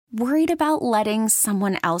Worried about letting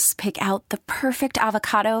someone else pick out the perfect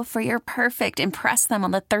avocado for your perfect impress them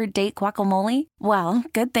on the third date guacamole? Well,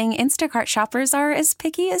 good thing Instacart shoppers are as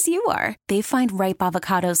picky as you are. They find ripe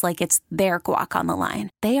avocados like it's their guac on the line.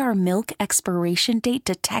 They are milk expiration date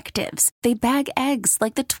detectives. They bag eggs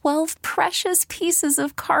like the 12 precious pieces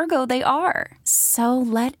of cargo they are. So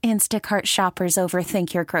let Instacart shoppers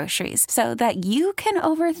overthink your groceries so that you can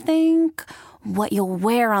overthink what you'll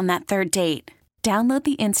wear on that third date. Download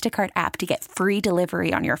the Instacart app to get free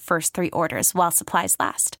delivery on your first 3 orders while supplies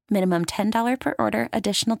last. Minimum $10 per order.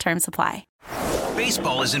 Additional terms apply.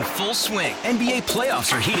 Baseball is in full swing. NBA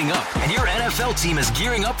playoffs are heating up, and your NFL team is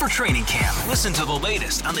gearing up for training camp. Listen to the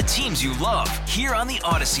latest on the teams you love here on the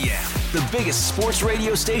Odyssey app. The biggest sports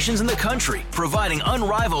radio stations in the country, providing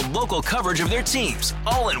unrivaled local coverage of their teams,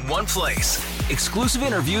 all in one place. Exclusive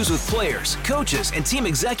interviews with players, coaches, and team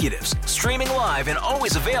executives, streaming live and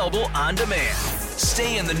always available on demand.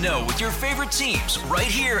 Stay in the know with your favorite teams right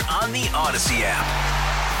here on the Odyssey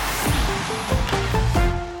app.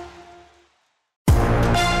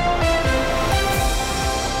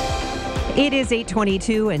 It is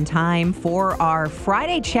 8:22 and time for our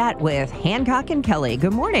Friday chat with Hancock and Kelley.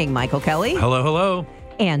 Good morning, Michael Kelley. Hello, hello.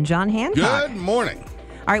 And John Hancock. Good morning.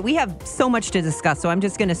 All right, we have so much to discuss, so I'm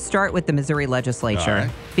just going to start with the Missouri legislature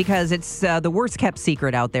because it's the worst kept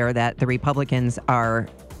secret out there that the Republicans are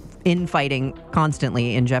infighting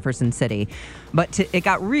constantly in Jefferson City. But it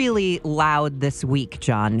got really loud this week,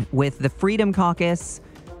 John, with the Freedom Caucus,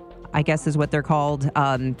 I guess is what they're called.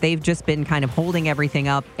 They've just been kind of holding everything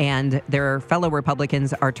up, and their fellow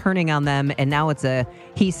Republicans are turning on them, and now it's a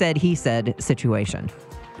he said situation.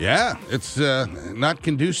 Yeah, it's not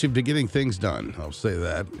conducive to getting things done. I'll say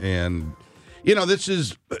that. And, this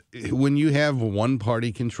is when you have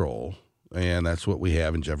one-party control, and that's what we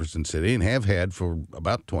have in Jefferson City and have had for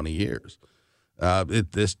about 20 years. They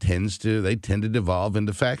tend to devolve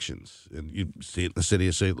into factions. And you see it in the city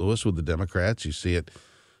of St. Louis with the Democrats. You see it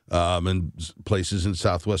in places in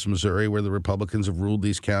southwest Missouri where the Republicans have ruled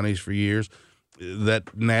these counties for years.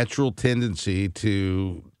 That natural tendency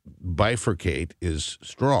to bifurcate is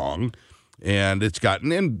strong, and it's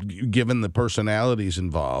gotten, and given the personalities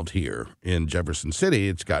involved here in Jefferson City,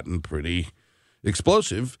 it's gotten pretty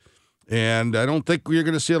explosive, and I don't think you're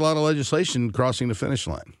going to see a lot of legislation crossing the finish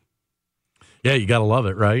line. Yeah, you got to love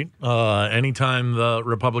it, right? Anytime the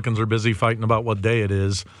Republicans are busy fighting about what day it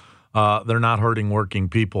is, they're not hurting working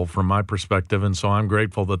people from my perspective, and so I'm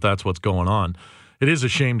grateful that that's what's going on. It is a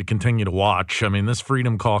shame to continue to watch. I mean, this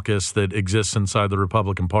Freedom Caucus that exists inside the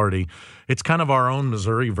Republican Party, it's kind of our own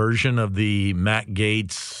Missouri version of the Matt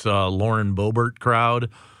Gaetz, Lauren Boebert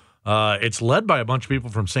crowd. It's led by a bunch of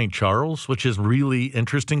people from St. Charles, which is really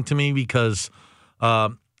interesting to me because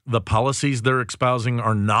the policies they're espousing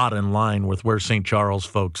are not in line with where St. Charles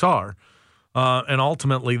folks are. And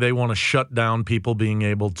ultimately, they want to shut down people being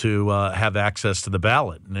able to have access to the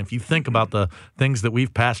ballot. And if you think about the things that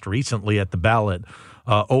we've passed recently at the ballot,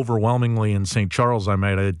 overwhelmingly in St. Charles, I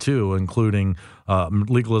might add too, including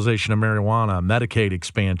legalization of marijuana, Medicaid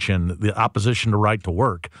expansion, the opposition to right to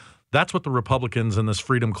work. That's what the Republicans in this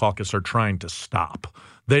Freedom Caucus are trying to stop.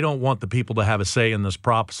 They don't want the people to have a say in this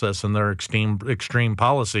process and their extreme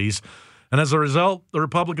policies. And as a result, the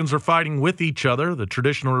Republicans are fighting with each other. The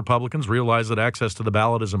traditional Republicans realize that access to the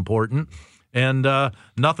ballot is important, and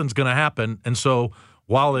nothing's going to happen. And so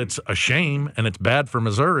while it's a shame and it's bad for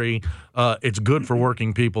Missouri, it's good for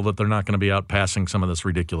working people that they're not going to be out passing some of this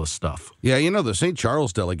ridiculous stuff. Yeah, the St.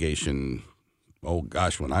 Charles delegation, oh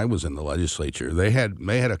gosh, when I was in the legislature, they had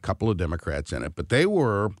a couple of Democrats in it, but they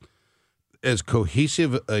were as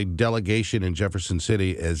cohesive a delegation in Jefferson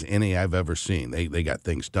City as any I've ever seen. They got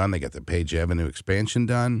things done. They got the Page Avenue expansion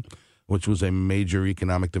done, which was a major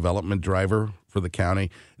economic development driver for the county.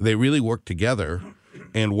 They really worked together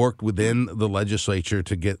and worked within the legislature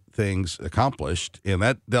to get things accomplished. And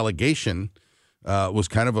that delegation was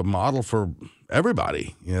kind of a model for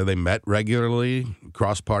everybody. They met regularly,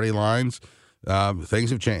 cross party lines. Things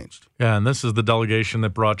have changed. Yeah, and this is the delegation that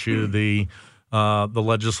brought you the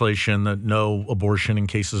legislation that no abortion in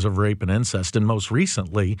cases of rape and incest. And most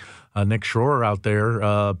recently, Nick Schroer out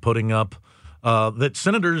there putting up that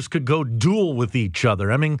senators could go duel with each other.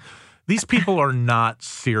 I mean, these people are not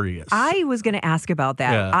serious. I was going to ask about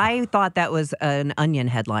that. Yeah. I thought that was an Onion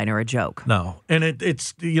headline or a joke. No. And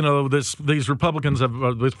it's these Republicans have,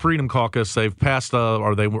 with Freedom Caucus, they've passed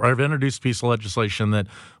they've introduced a piece of legislation that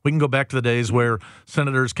we can go back to the days where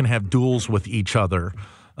senators can have duels with each other.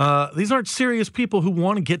 These aren't serious people who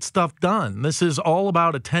want to get stuff done. This is all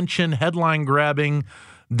about attention, headline grabbing,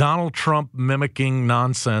 Donald Trump mimicking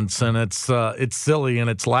nonsense, and it's silly and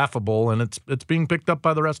it's laughable, and it's being picked up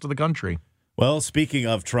by the rest of the country. Well, speaking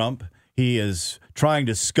of Trump, he is trying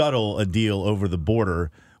to scuttle a deal over the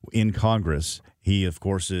border in Congress. He, of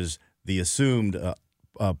course, is the assumed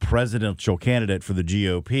presidential candidate for the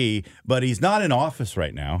GOP, but he's not in office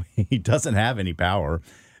right now. He doesn't have any power,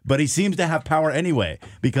 but he seems to have power anyway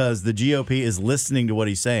because the GOP is listening to what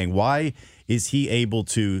he's saying. Why is he able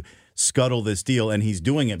to scuttle this deal? And he's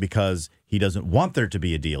doing it because he doesn't want there to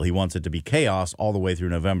be a deal. He wants it to be chaos all the way through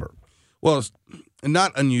November. Well, it's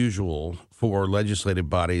not unusual for legislative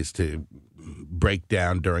bodies to break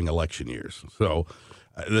down during election years. So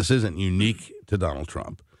this isn't unique to Donald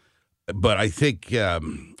Trump. But I think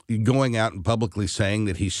going out and publicly saying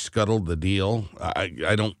that he scuttled the deal,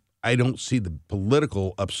 I don't see the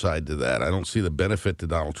political upside to that. I don't see the benefit to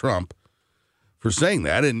Donald Trump for saying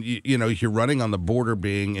that. And, you're running on the border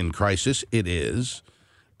being in crisis. It is.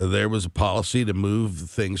 There was a policy to move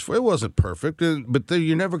things. It wasn't perfect, but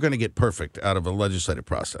you're never going to get perfect out of a legislative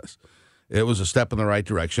process. It was a step in the right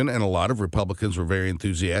direction, and a lot of Republicans were very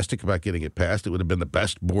enthusiastic about getting it passed. It would have been the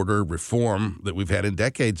best border reform that we've had in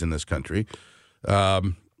decades in this country. I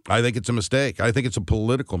think it's a mistake. I think it's a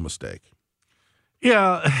political mistake.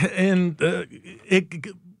 Yeah, and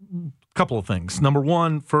couple of things. Number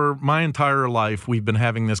one, for my entire life, we've been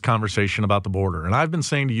having this conversation about the border. And I've been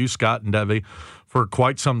saying to you, Scott and Debbie, for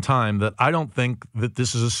quite some time that I don't think that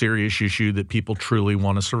this is a serious issue that people truly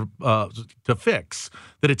want to fix,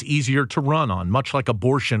 that it's easier to run on, much like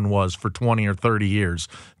abortion was for 20 or 30 years.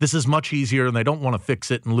 This is much easier, and they don't want to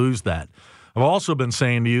fix it and lose that. I've also been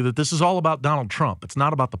saying to you that this is all about Donald Trump. It's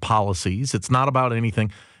not about the policies. It's not about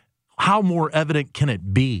anything. How more evident can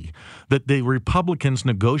it be that the Republicans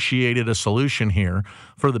negotiated a solution here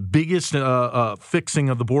for the biggest fixing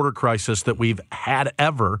of the border crisis that we've had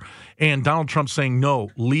ever, and Donald Trump saying, no,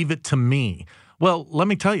 leave it to me. Well, let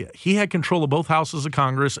me tell you, he had control of both houses of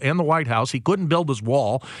Congress and the White House. He couldn't build his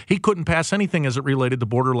wall. He couldn't pass anything as it related to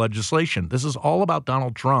border legislation. This is all about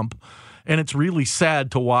Donald Trump. And it's really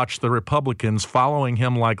sad to watch the Republicans following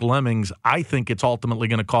him like lemmings. I think it's ultimately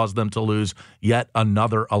going to cause them to lose yet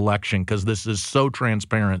another election because this is so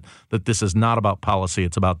transparent that this is not about policy.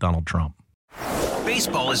 It's about Donald Trump.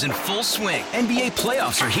 Baseball is in full swing. NBA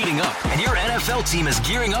playoffs are heating up, and your NFL team is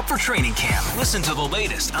gearing up for training camp. Listen to the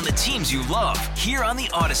latest on the teams you love here on the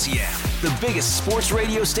Odyssey app. The biggest sports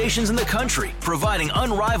radio stations in the country, providing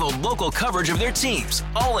unrivaled local coverage of their teams,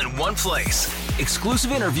 all in one place.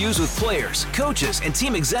 Exclusive interviews with players, coaches, and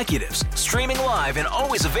team executives, streaming live and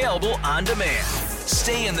always available on demand.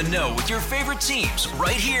 Stay in the know with your favorite teams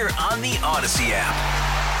right here on the Odyssey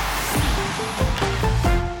app.